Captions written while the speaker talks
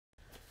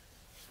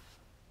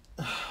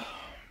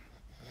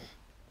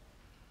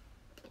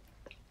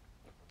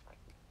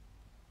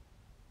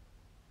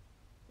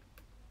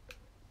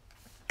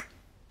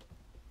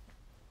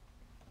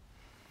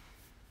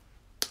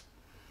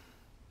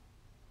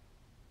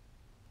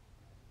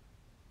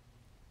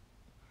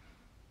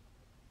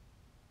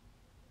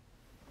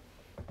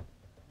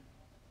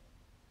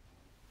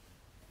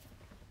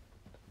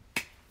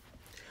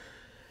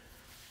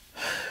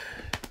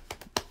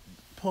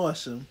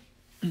Porsha.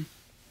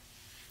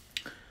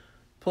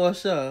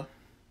 Porsha.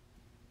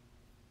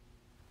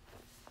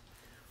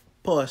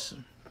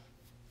 Porsha.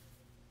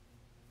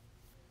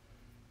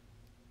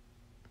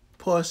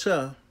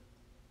 Porsha.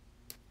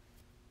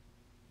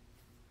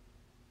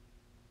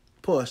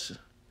 Porsha.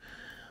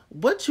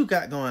 What you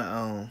got going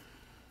on?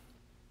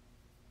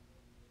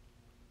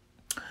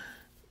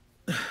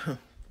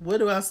 Where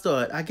do I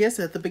start? I guess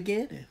at the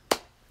beginning.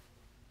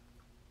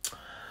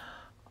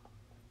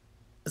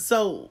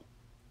 So,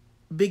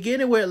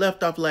 beginning where it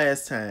left off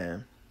last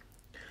time,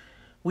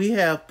 we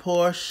have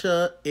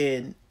Porsha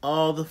and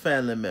all the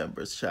family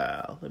members,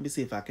 child. Let me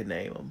see if I can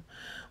name them.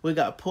 We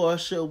got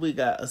Porsha, we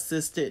got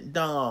Assistant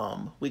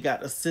Dom, we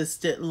got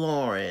Assistant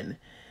Lauren,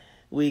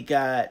 we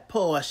got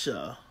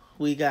Porsha,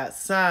 we got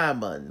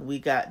Simon, we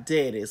got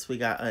Dennis, we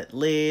got Aunt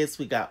Liz,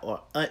 we got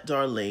Aunt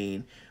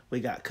Darlene,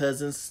 we got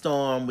Cousin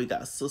Storm, we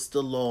got Sister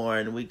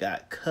Lauren, we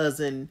got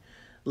Cousin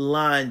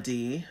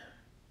Londy.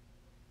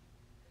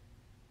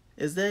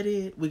 Is that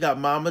it? We got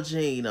Mama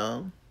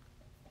Gina.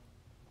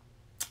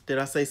 Did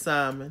I say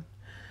Simon?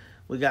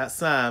 We got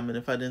Simon,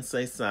 if I didn't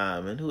say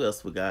Simon. Who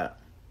else we got?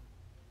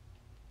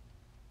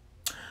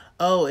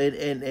 Oh,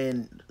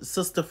 and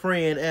sister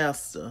friend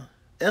Esther.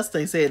 Esther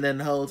ain't saying nothing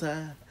the whole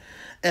time.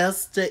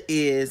 Esther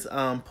is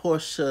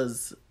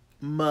Porsha's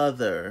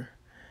mother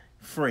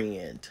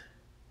friend.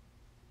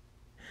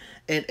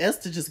 And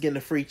Esther just getting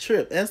a free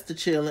trip. Esther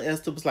chilling.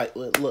 Esther was like,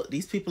 "Look,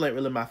 these people ain't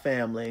really my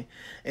family,"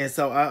 and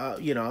so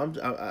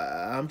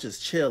I'm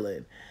just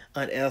chilling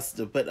on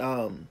Esther. But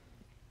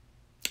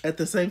at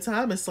the same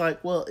time, it's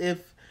like, well,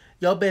 if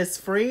your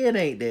best friend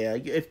ain't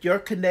there, if your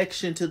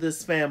connection to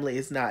this family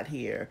is not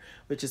here,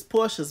 which is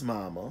Porsha's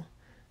mama,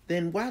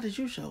 then why did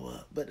you show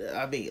up? But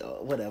I mean,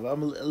 whatever.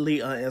 I'm gonna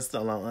leave Aunt Esther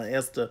alone. Aunt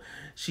Esther,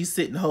 she's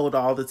sitting hold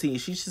all the tea.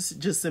 She's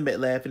just sitting back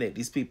laughing at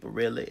these people,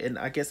 really, and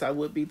I guess I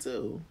would be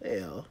too.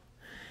 Hell.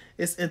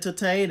 It's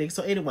entertaining.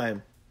 So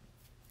anyway,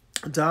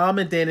 Dom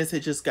and Dennis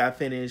had just got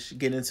finished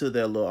getting into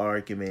their little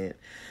argument.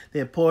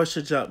 Then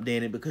Porsha jumped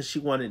in it because she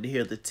wanted to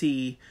hear the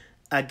tea,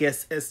 I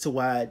guess, as to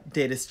why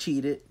Dennis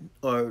cheated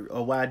or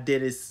why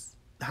Dennis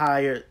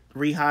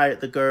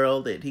rehired the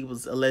girl that he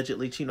was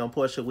allegedly cheating on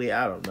Porsha with.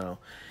 I don't know.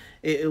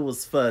 It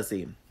was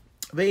fuzzy.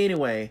 But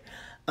anyway,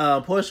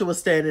 Porsha was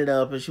standing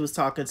up and she was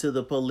talking to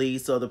the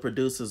police or the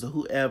producers or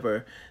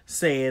whoever,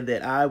 saying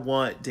that I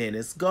want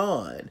Dennis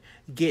gone.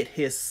 Get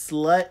his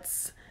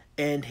sluts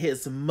and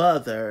his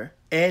mother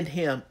and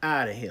him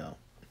out of here.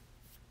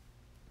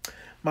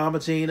 Mama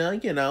Gina,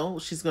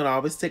 she's going to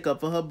always stick up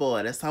for her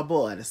boy. That's her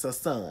boy. That's her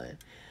son.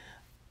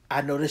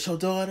 I know that's your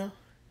daughter,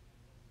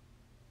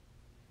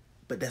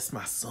 but that's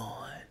my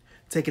son.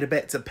 Taking it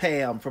back to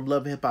Pam from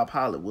Love and Hip Hop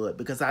Hollywood,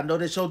 because I know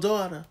that's your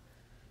daughter,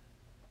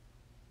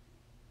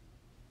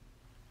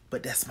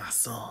 but that's my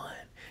son.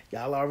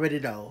 Y'all already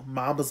know.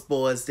 Mama's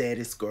boys,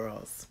 daddy's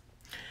girls.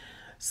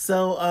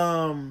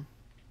 So,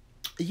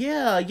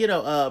 yeah,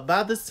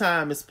 by this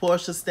time, it's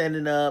Porsha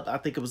standing up. I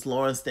think it was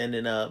Lauren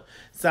standing up.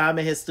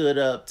 Simon had stood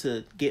up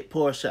to get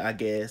Porsha, I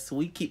guess.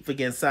 We keep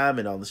forgetting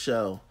Simon on the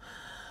show.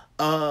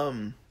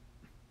 Who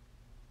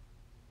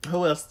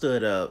else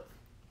stood up?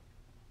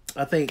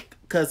 I think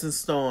Cousin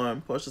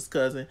Storm, Porsha's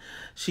cousin,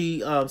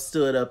 she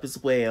stood up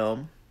as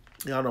well.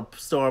 Y'all know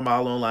Storm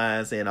all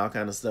online saying all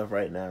kind of stuff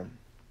right now.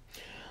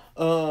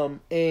 And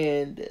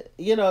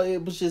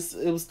it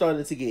was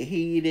starting to get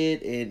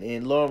heated,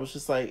 and Lauren was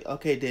just like,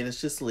 okay,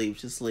 Dennis, just leave,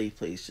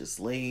 please, just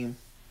leave.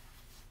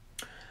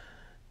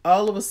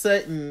 All of a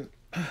sudden,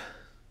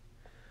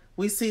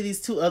 we see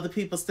these two other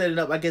people standing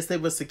up. I guess they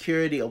were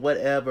security or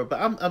whatever,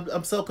 but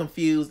I'm so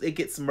confused. It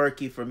gets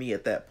murky for me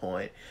at that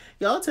point.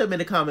 Y'all tell me in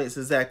the comments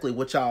exactly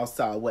what y'all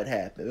saw, what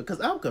happened, because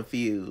I'm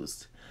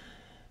confused.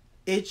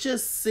 It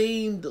just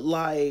seemed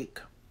like,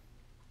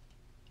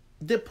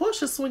 did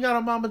Porsha swing out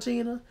on Mama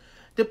Gina?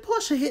 Did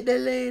Porsha hit that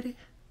lady?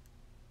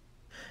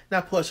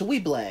 Now, Porsha, we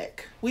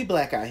black. We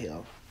black out here.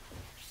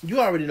 You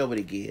already know what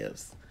it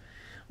gives.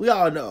 We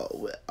all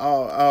know,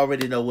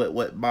 already know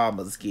what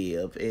mamas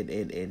give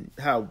and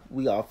how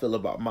we all feel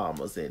about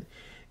mamas. And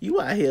you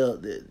out here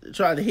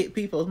trying to hit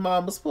people's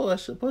mamas,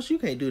 Porsha. Porsha, you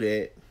can't do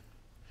that.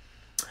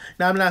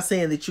 Now, I'm not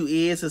saying that you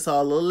is. It's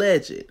all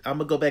alleged. I'm going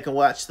to go back and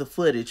watch the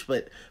footage.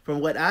 But from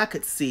what I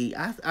could see,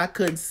 I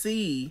couldn't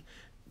see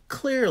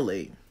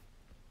clearly.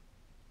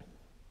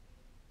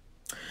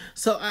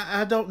 So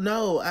I don't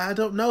know. I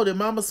don't know. Did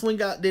Mama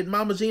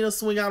Gina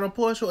swing out on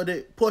Porsha, or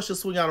did Porsha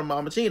swing out on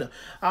Mama Gina?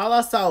 All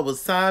I saw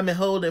was Simon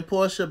holding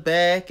Porsha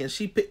back, and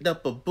she picked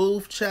up a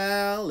booth,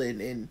 child,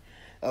 and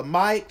a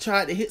mic,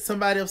 tried to hit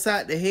somebody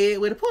upside the head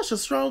with it. Porsha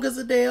strong as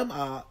a damn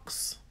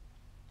ox.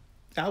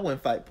 I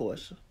wouldn't fight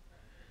Porsha.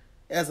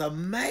 As a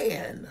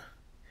man,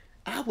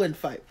 I wouldn't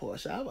fight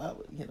Porsha. I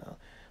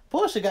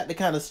Porsha got the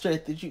kind of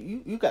strength that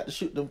you got to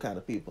shoot them kind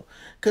of people,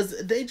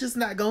 because they just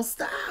not gonna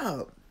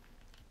stop.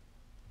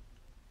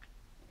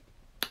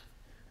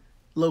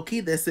 Low key,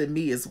 that's in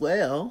me as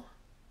well,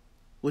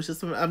 which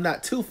is, I'm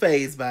not too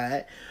fazed by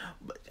it,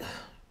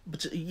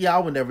 but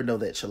y'all will never know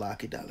that,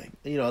 Chalaki, darling.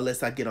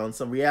 Unless I get on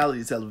some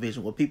reality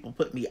television where people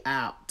put me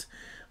out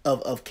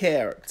of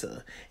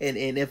character. And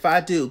if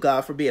I do,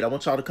 God forbid, I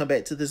want y'all to come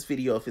back to this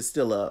video if it's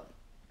still up.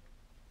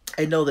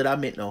 I know that I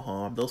meant no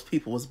harm. Those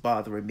people was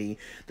bothering me.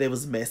 They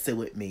was messing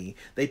with me.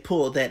 They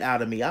pulled that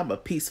out of me. I'm a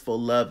peaceful,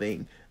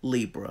 loving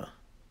Libra.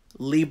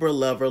 Libra,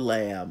 lover,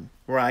 lamb.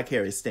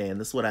 Mariahcarey stan.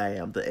 That's what I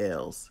am. The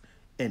L's.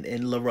 And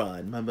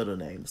LaRon, my middle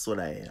name. That's what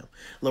I am.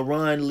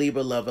 LaRon,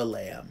 Libra, lover,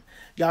 lamb.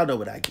 Y'all know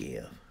what I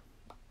give.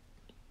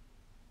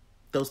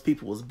 Those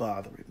people was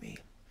bothering me.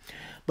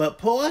 But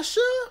Porsha,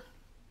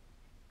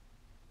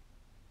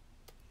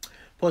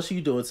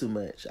 you doing too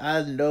much.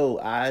 I know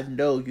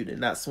you did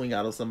not swing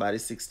out on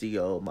somebody's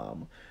 60-year-old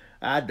mama.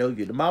 I know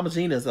you. The Mama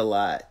Gina's a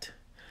lot.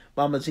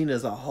 Mama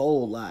Gina's a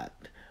whole lot.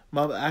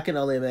 Mama, I can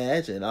only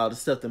imagine all the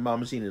stuff that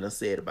Mama Gina done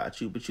said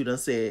about you, but you done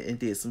said and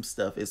did some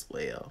stuff as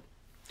well.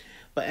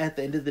 But at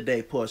the end of the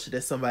day, Porsha,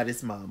 that's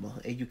somebody's mama,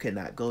 and you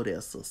cannot go there,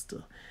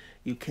 sister.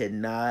 You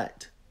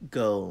cannot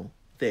go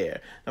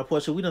there. Now,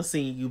 Porsha, we done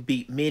seen you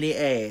beat many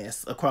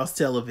ass across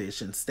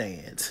television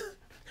stands.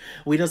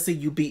 We done see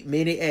you beat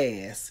many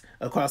ass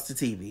across the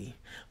TV.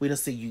 We done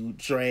see you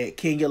drag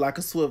Kenya like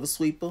a swivel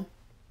sweeper.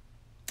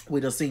 We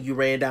done see you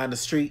ran down the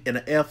street in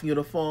an F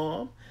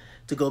uniform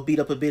to go beat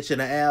up a bitch in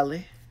the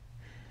alley.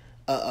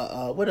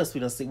 What else we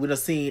done see? We done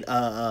seen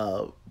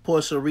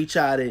Porsha reach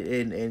out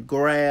and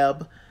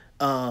grab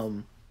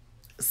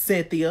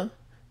Cynthia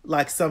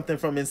like something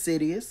from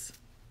Insidious.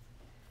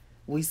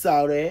 We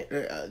saw that.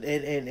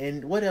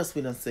 And what else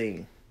we done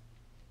seen?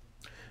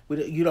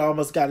 You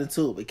almost got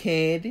into it with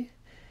Candy.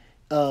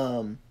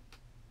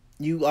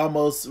 You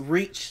almost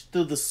reached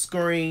through the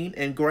screen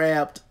and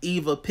grabbed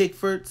Eva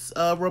Pickford's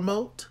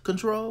remote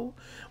control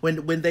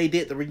when they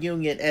did the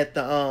reunion at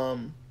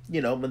the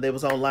when they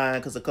was online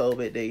because of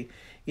COVID. They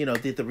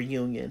did the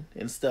reunion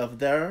and stuff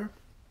there.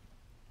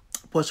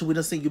 Porsha, we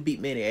done seen you beat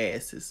many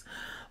asses,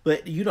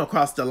 but you don't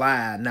cross the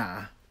line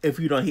now if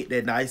you don't hit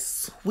that nice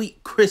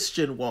sweet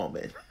Christian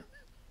woman.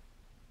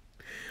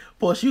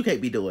 Porsha, you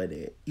can't be doing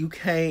that. You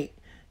can't.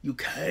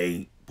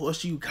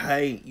 Porsha,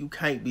 you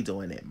can't be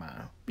doing that,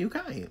 Mom. You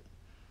can't.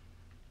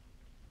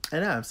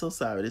 And I'm so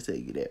sorry to tell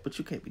you that, but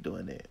you can't be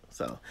doing that.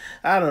 So,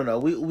 I don't know.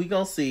 We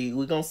gonna see.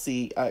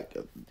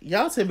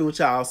 Y'all tell me what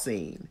y'all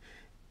seen.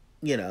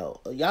 Did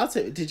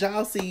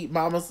y'all see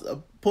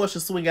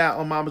Porsha swing out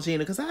on Mama Gina?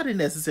 Because I didn't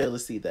necessarily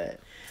see that.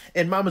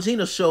 And Mama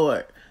Gina's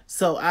short.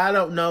 So, I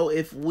don't know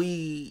if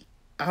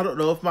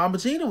Mama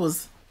Gina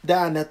was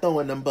down there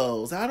throwing them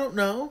bows. I don't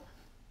know.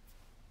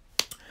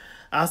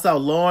 I saw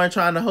Lauren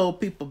trying to hold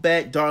people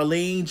back.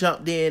 Darlene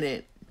jumped in,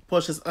 and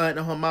Porsha's aunt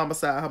on her mama's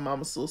side, her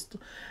mama's sister,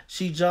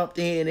 she jumped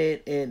in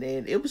and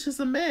it was just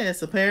a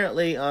mess.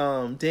 Apparently,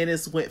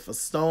 Dennis went for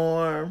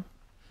Storm.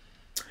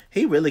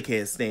 He really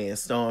can't stand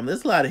Storm.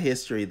 There's a lot of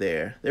history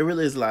there. There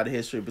really is a lot of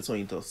history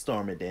between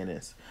Storm and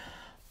Dennis.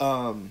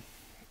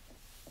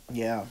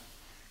 Yeah.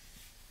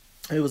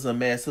 It was a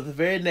mess. So the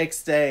very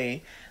next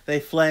day, they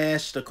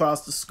flashed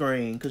across the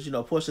screen because,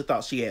 Porsha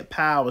thought she had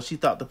power. She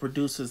thought the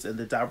producers and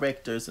the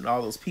directors and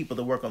all those people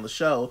that work on the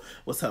show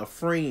was her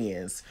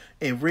friends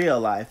in real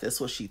life.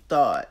 That's what she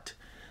thought.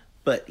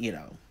 But,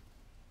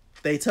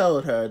 they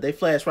told her. They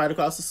flashed right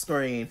across the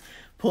screen.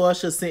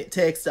 Porsha sent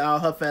text to all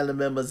her family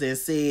members and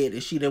said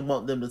that she didn't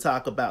want them to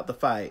talk about the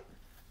fight.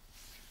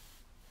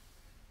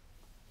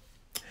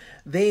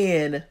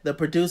 Then the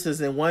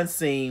producers in one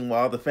scene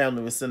while the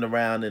family was sitting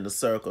around in a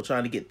circle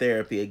trying to get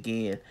therapy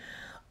again.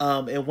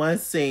 In one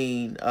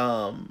scene,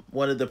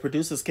 one of the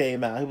producers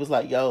came out. He was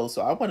like, yo,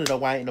 so I want to know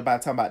why ain't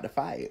nobody talking about the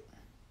fight.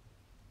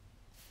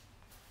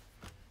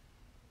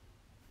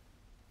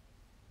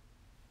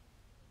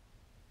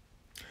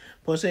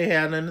 Porsha ain't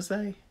had nothing to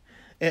say.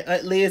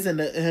 And Liz in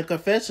her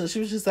confession, she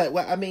was just like,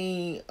 well, I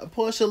mean,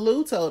 Porsha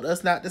Lou told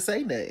us not to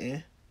say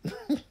nothing.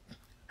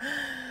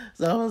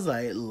 So I was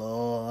like,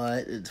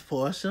 Lord, it's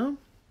Porsha.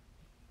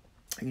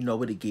 You know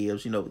what it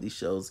gives. You know what these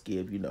shows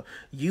give.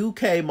 You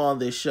came on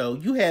this show.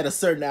 You had a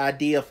certain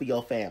idea for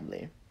your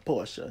family,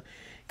 Porsha.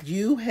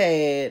 You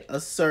had a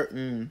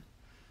certain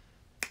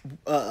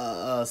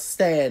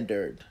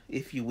standard,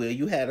 if you will.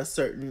 You had a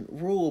certain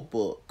rule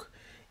book,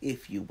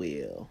 if you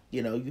will.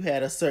 You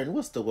had a certain,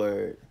 what's the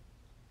word?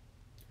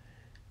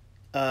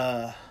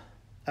 I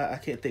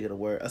can't think of the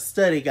word. A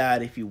study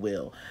guide, if you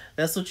will.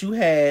 That's what you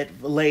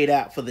had laid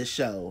out for the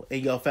show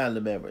and your family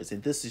members.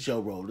 And this is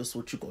your role. This is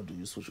what you're going to do.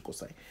 This is what you're going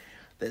to say.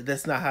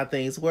 That's not how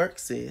things work,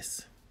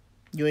 sis.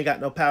 You ain't got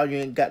no power. You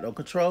ain't got no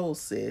control,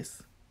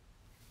 sis.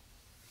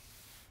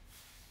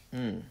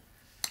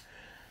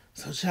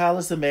 So, child,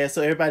 is a mess.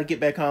 So, everybody get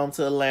back home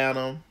to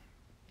Atlanta.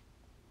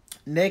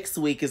 Next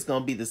week is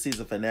going to be the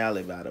season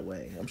finale, by the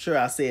way. I'm sure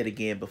I'll say it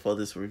again before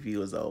this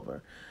review is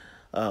over.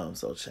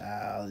 So,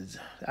 child,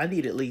 I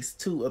need at least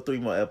 2 or 3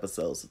 more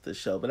episodes of this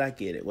show, but I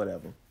get it,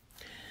 whatever.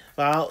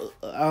 But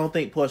I don't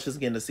think Porsha's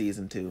getting to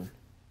season 2.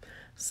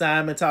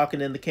 Simon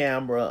talking in the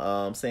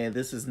camera, saying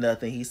this is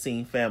nothing. He's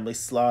seen families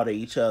slaughter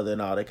each other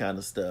and all that kind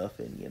of stuff,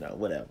 and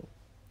whatever.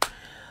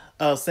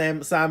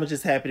 Simon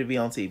just happy to be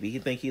on TV. He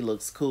think he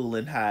looks cool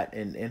and hot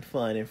and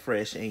fun and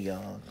fresh and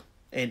young,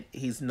 and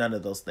he's none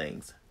of those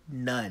things.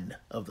 None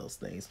of those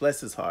things.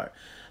 Bless his heart.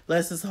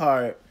 Bless his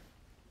heart.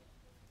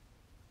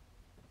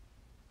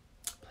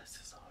 Bless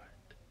his heart.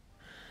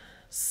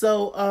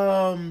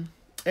 So,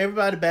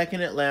 everybody back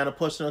in Atlanta,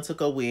 Porsha took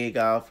her wig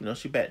off. You know,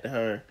 she back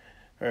to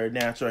her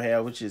natural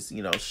hair, which is,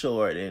 you know,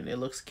 short, and it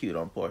looks cute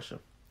on Porsha.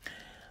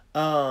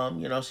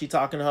 You know, she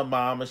talking to her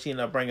mama. She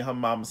ended up bringing her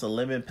mama some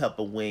lemon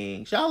pepper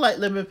wings. Y'all like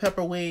lemon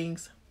pepper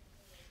wings?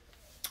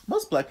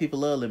 Most black people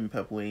love lemon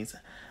pepper wings.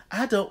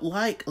 I don't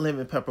like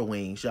lemon pepper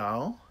wings,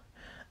 y'all.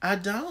 I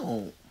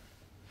don't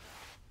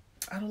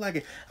like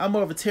it. I'm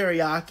more of a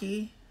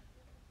teriyaki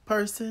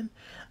person.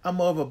 I'm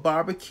more of a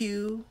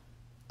barbecue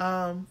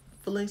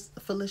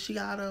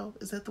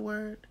feliciato. Is that the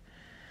word?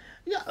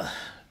 Yeah.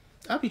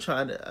 I'll be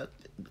trying to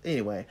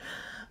anyway.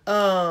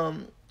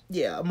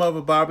 Yeah, I'm more of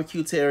a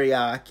barbecue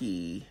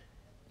teriyaki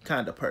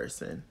kind of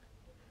person.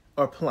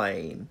 Or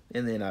plain.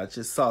 And then I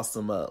just sauce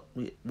them up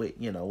with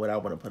you know, what I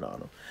want to put on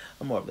them.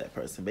 I'm more of that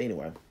person. But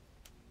anyway.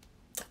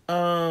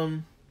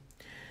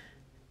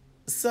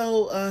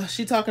 So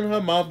she talking to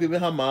her mom,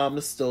 giving her mom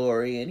the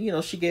story. And, you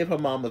know, she gave her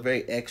mom a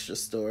very extra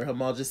story. Her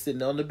mom just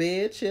sitting on the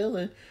bed,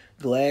 chilling.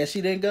 Glad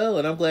she didn't go.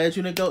 And I'm glad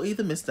you didn't go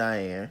either, Miss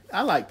Diane.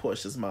 I like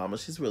Porsha's mama.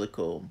 She's really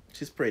cool.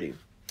 She's pretty.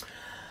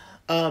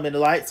 And the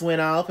lights went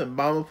off, and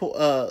Mama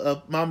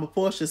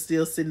Porsha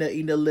still sitting there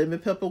eating the lemon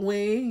pepper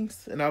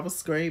wings. And I was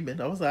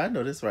screaming. I was like, I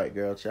know this right,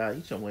 girl, child.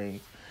 Eat your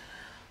wings.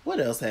 What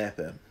else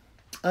happened?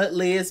 Aunt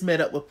Liz met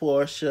up with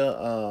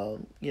Porsha.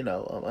 You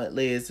know, Aunt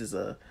Liz is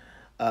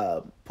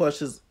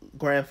Porsha's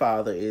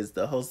grandfather is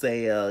the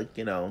Hosea,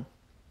 you know,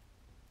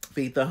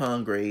 Feed the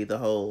Hungry, the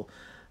whole,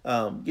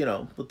 you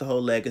know, with the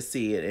whole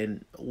legacy,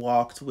 and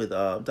walked with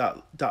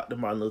Dr.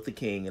 Martin Luther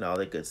King and all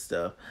that good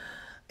stuff.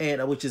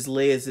 And which is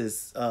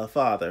Liz's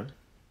father.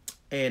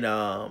 And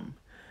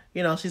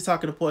you know, she's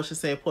talking to Porsha,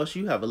 saying, Porsha,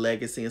 you have a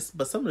legacy,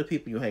 but some of the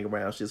people you hang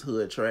around is just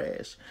hood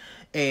trash.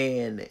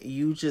 And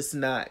you just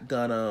not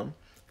gonna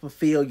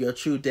fulfill your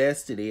true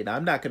destiny. And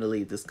I'm not gonna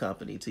leave this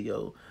company to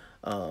your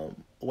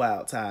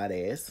wild tired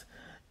ass.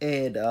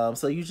 And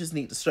so you just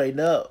need to straighten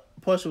up.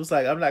 Porsha was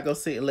like, I'm not gonna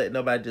sit and let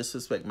nobody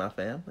disrespect my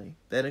family.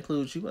 That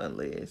includes you, Aunt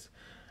Liz.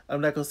 I'm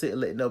not gonna sit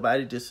and let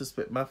nobody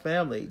disrespect my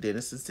family.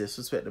 Dennis is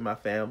disrespecting my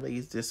family.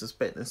 He's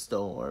disrespecting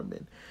Storm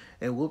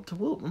and whoop to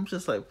whoop. I'm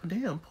just like,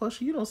 damn, Porsha,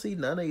 you don't see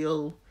none of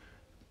your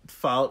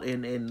fault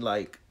in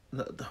like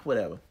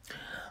whatever.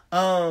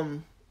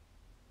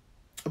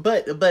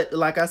 But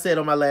like I said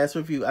on my last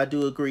review, I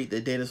do agree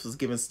that Dennis was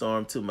giving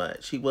Storm too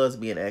much. He was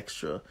being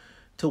extra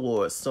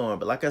towards Storm.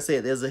 But like I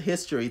said, there's a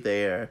history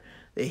there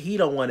that he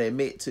don't want to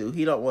admit to.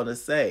 He don't want to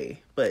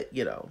say. But,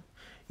 you know,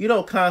 you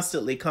don't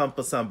constantly come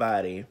for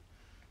somebody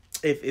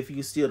if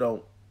you still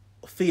don't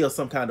feel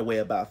some kind of way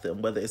about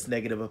them, whether it's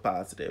negative or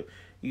positive.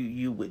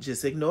 You would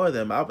just ignore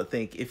them, I would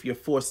think, if you're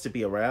forced to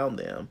be around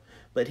them.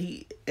 But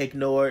he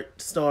ignored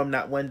Storm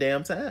not one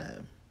damn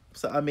time.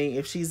 So, I mean,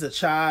 if she's a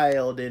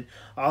child and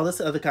all this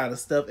other kind of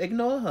stuff,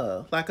 ignore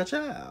her like a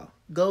child.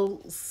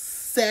 Go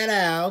sit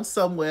down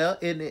somewhere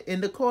in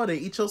the corner,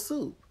 eat your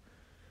soup.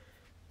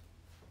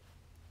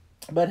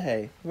 But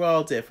hey, we're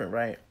all different,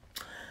 right?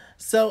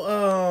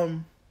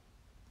 So,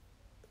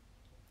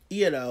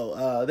 you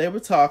know, they were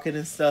talking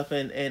and stuff,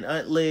 and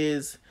Aunt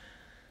Liz,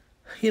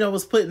 you know,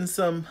 was putting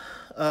some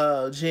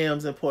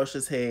gems in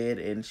Porsha's head,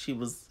 and she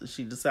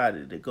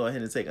decided to go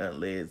ahead and take Aunt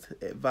Liz's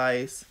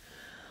advice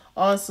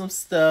on some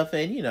stuff.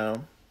 And, you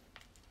know,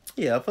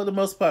 yeah, for the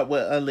most part,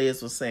 what Aunt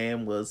Liz was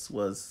saying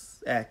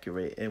was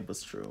accurate and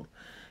was true.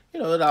 You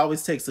know, it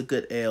always takes a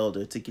good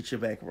elder to get your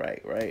back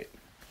right?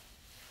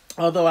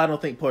 Although I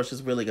don't think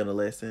Porsha's really going to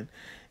listen.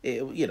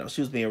 You know,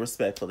 she was being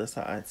respectful. That's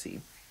her auntie.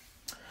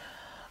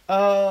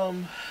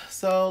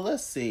 So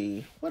let's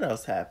see. What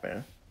else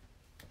happened?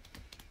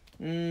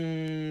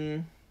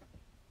 Dennis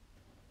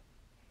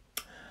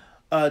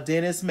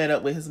met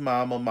up with his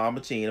mama, Mama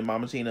Gina.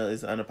 Mama Gina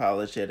is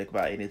unapologetic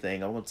about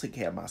anything. I'm going to take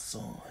care of my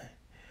son.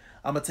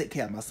 I'm going to take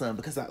care of my son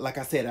because, like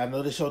I said, I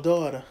know that's your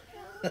daughter.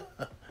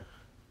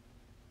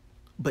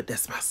 But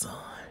that's my son.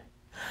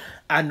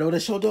 I know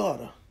that's your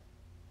daughter.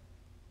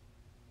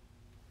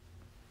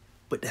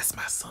 But that's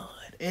my son.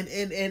 And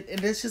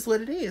that's just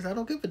what it is. I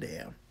don't give a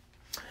damn.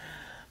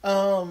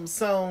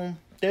 So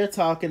they're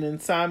talking,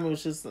 and Simon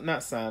was just,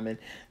 not Simon,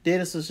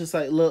 Dennis was just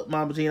like, look,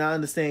 Mama Jean, I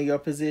understand your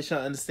position,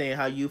 I understand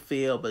how you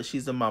feel, but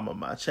she's the mama of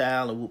my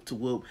child, and whoop to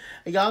whoop.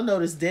 And y'all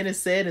notice Dennis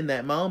said in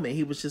that moment,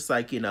 he was just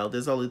like, you know,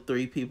 there's only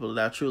 3 people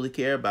that I truly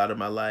care about in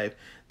my life.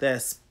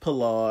 That's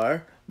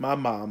Pilar, my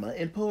mama,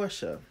 and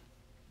Porsha.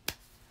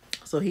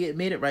 So he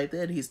admitted right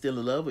there that he's still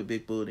in love with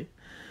Big Booty.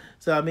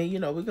 So I mean, you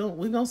know, we're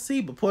gonna see,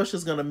 but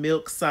Porsha's gonna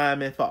milk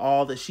Simon for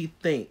all that she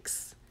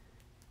thinks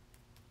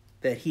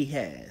that he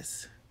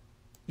has.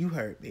 You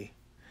heard me.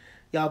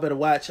 Y'all better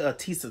watch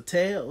Tisa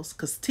Tales,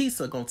 because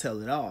Tisa gonna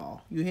tell it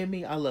all. You hear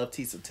me? I love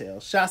Tisa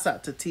Tales. Shouts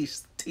out to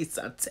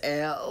Tisa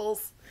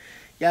Tales.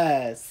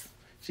 Yes.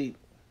 She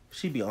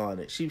be on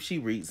it. She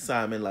reads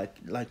Simon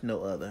like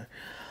no other.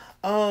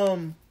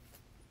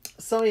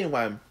 So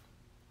anyway,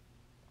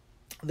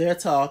 they're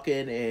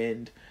talking,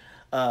 and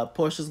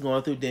Porsha's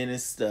going through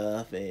dentist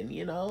stuff, and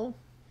you know,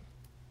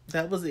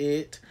 that was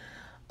it.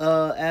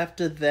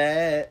 After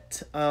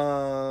that,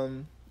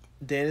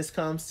 Dennis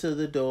comes to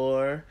the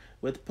door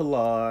with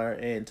Pilar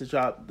and to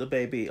drop the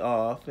baby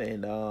off,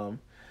 and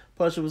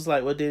Porsha was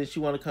like, "Well, Dennis,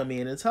 you want to come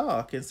in and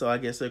talk?" And so I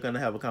guess they're gonna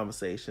have a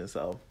conversation.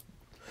 So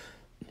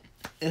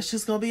it's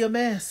just gonna be a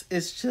mess.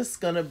 It's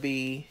just gonna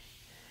be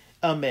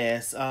a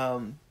mess.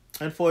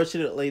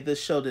 Unfortunately,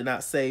 this show did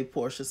not save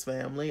Porsha's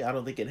family. I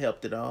don't think it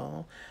helped at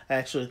all. I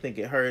actually think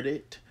it hurt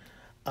it.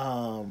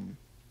 The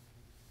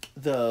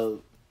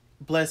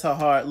bless her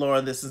heart,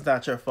 Lauren, this is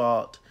not your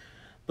fault.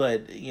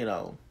 But, you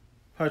know,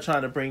 her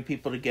trying to bring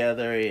people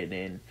together,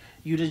 and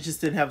you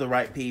just didn't have the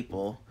right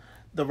people,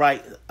 the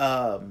right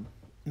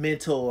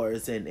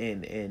mentors,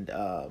 and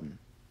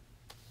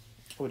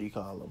what do you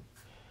call them?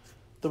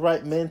 The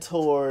right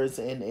mentors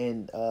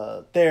and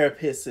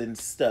therapists and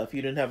stuff.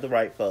 You didn't have the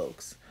right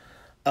folks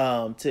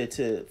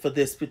for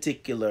this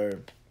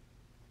particular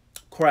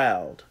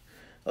crowd.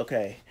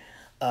 Okay.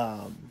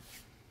 And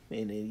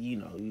then, you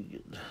know,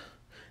 you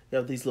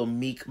have these little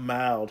meek,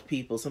 mild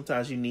people.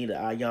 Sometimes you need an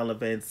Ayanna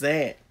Van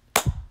Zant,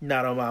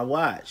 not on my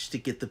watch, to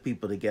get the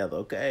people together,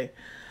 okay?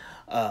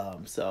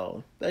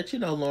 So, but you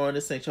know, Lauren,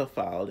 this ain't your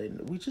fault.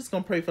 And we just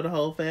gonna pray for the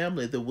whole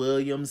family. The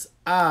Williams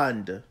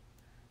and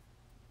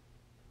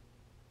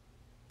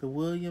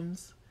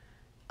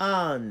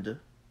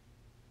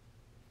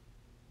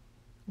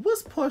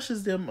what's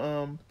Porsha's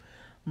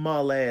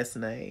ma last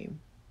name?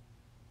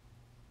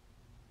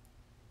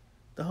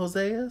 The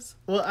Hoseas?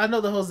 Well, I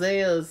know the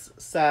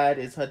Hoseas side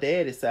is her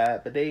daddy's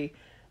side, but they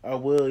are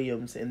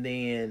Williams, and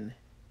then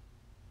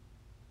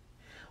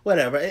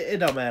whatever. It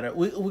don't matter.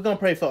 We're gonna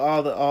pray for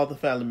all the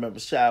family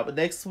members, child. But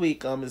next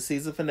week, the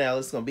season finale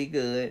is gonna be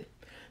good.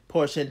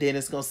 Porsha and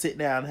Dennis gonna sit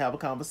down and have a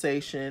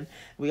conversation.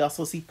 We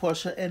also see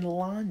Porsha and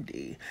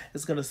Londi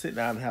is gonna sit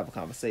down and have a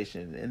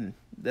conversation, and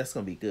that's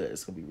gonna be good.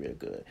 It's gonna be real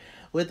good.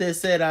 With that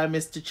said, I'm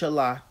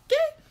MrChalaki.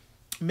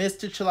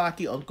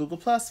 MrChalaki on Google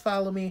Plus.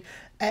 Follow me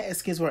at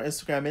 @Skinswear on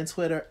Instagram and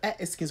Twitter, at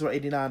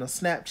 @Skinswear89 on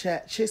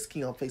Snapchat,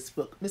 Chisky on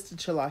Facebook,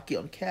 MrChalaki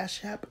on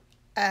Cash App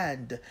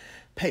and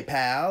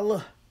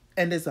PayPal.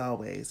 And as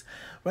always,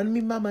 run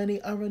me my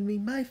money, or run me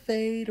my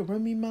fade, or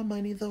run me my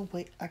money the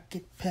way I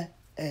get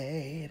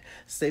paid.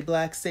 Stay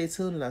black, stay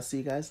tuned, and I'll see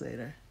you guys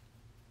later.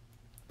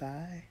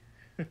 Bye.